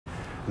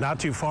Not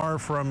too far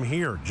from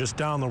here, just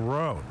down the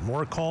road.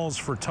 More calls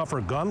for tougher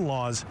gun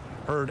laws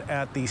heard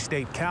at the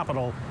state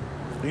capitol.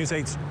 News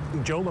 8's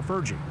Joe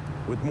LaFurgey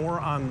with more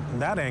on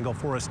that angle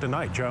for us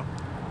tonight. Joe?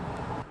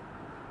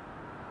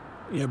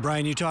 Yeah,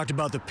 Brian, you talked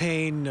about the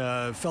pain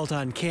felt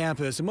on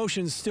campus.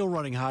 Emotions still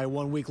running high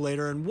 1 week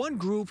later, and one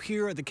group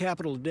here at the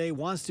Capitol today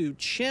wants to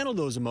channel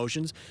those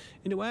emotions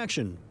into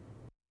action.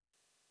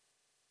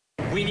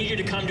 We need you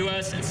to come to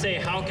us and say,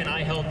 how can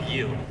I help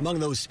you? Among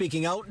those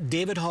speaking out,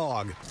 David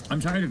Hogg. I'm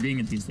tired of being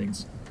at these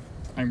things.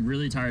 I'm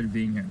really tired of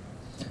being here.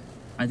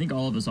 I think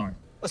all of us are.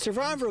 A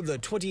survivor of the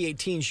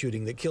 2018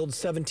 shooting that killed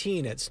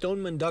 17 at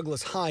Stoneman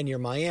Douglas High near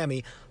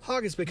Miami,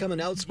 Hogg has become an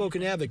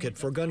outspoken advocate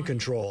for gun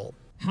control.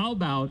 How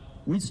about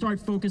we start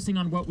focusing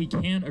on what we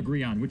can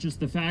agree on, which is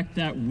the fact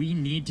that we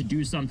need to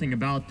do something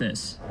about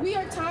this. We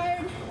are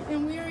tired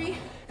and weary.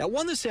 At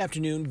 1 this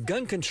afternoon,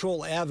 gun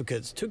control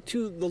advocates took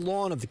to the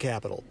lawn of the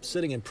Capitol,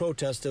 sitting in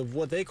protest of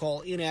what they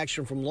call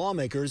inaction from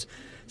lawmakers,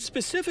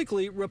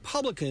 specifically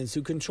Republicans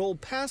who control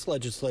past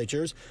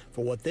legislatures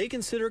for what they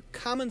consider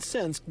common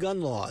sense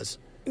gun laws.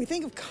 We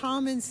think of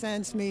common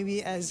sense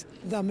maybe as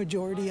the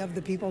majority of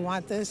the people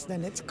want this,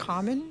 then it's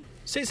common.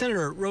 State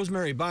Senator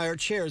Rosemary Beyer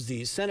chairs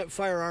the Senate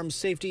Firearms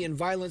Safety and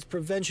Violence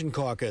Prevention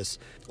Caucus.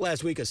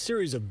 Last week, a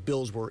series of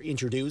bills were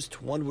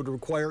introduced. One would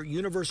require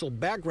universal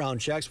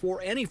background checks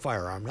for any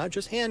firearm, not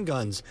just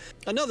handguns.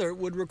 Another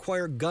would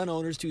require gun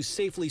owners to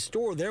safely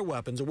store their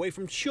weapons away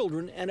from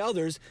children and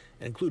others,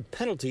 and include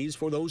penalties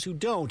for those who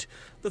don't.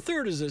 The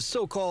third is a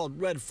so-called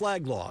red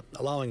flag law,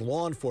 allowing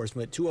law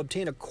enforcement to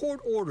obtain a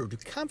court order to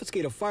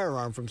confiscate a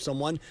firearm from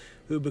someone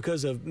who,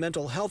 because of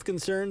mental health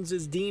concerns,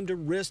 is deemed a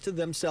risk to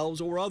themselves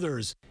or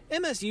others.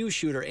 MSU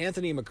shooter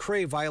Anthony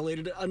McRae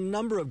violated a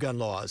number of gun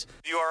laws.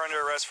 You are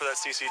under arrest for that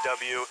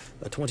CCW.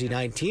 A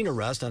 2019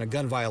 arrest on a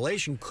gun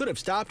violation could have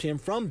stopped him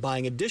from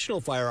buying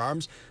additional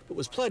firearms, but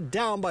was pled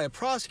down by a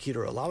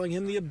prosecutor, allowing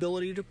him the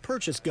ability to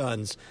purchase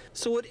guns.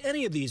 So would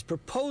any of these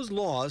proposed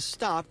laws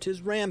stopped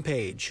his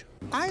rampage?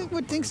 I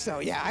would think so,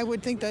 yeah. I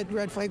would think that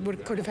red flag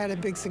could have had a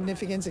big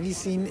significance, and he's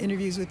seen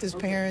interviews with his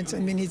parents. I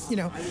mean,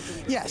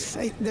 yes,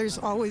 there's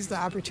always the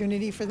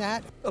opportunity for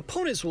that.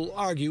 Opponents will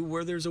argue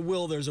where there's a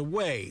will, there's a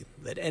way,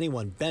 that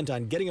anyone bent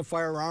on getting a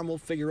firearm will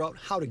figure out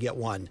how to get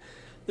one.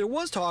 There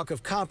was talk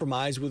of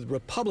compromise with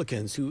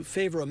Republicans who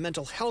favor a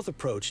mental health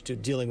approach to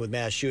dealing with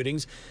mass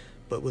shootings,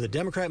 but with a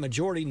Democrat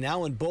majority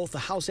now in both the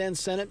House and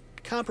Senate,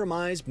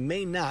 compromise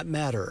may not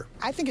matter.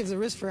 I think it's a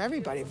risk for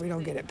everybody if we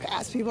don't get it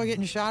passed. People are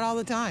getting shot all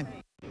the time.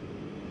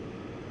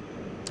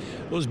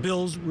 Those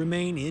bills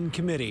remain in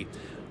committee.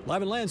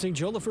 Live in Lansing,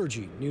 Joe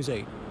LaFurgey, News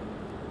 8.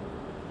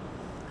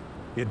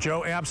 Yeah,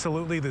 Joe,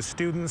 absolutely. The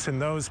students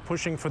and those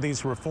pushing for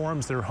these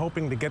reforms, they're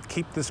hoping to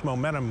keep this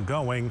momentum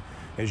going.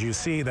 As you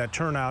see that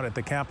turnout at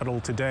the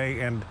Capitol today,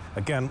 and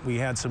again, we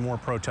had some more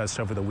protests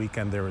over the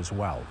weekend there as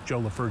well.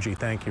 Joe LaFurgey,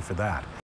 thank you for that.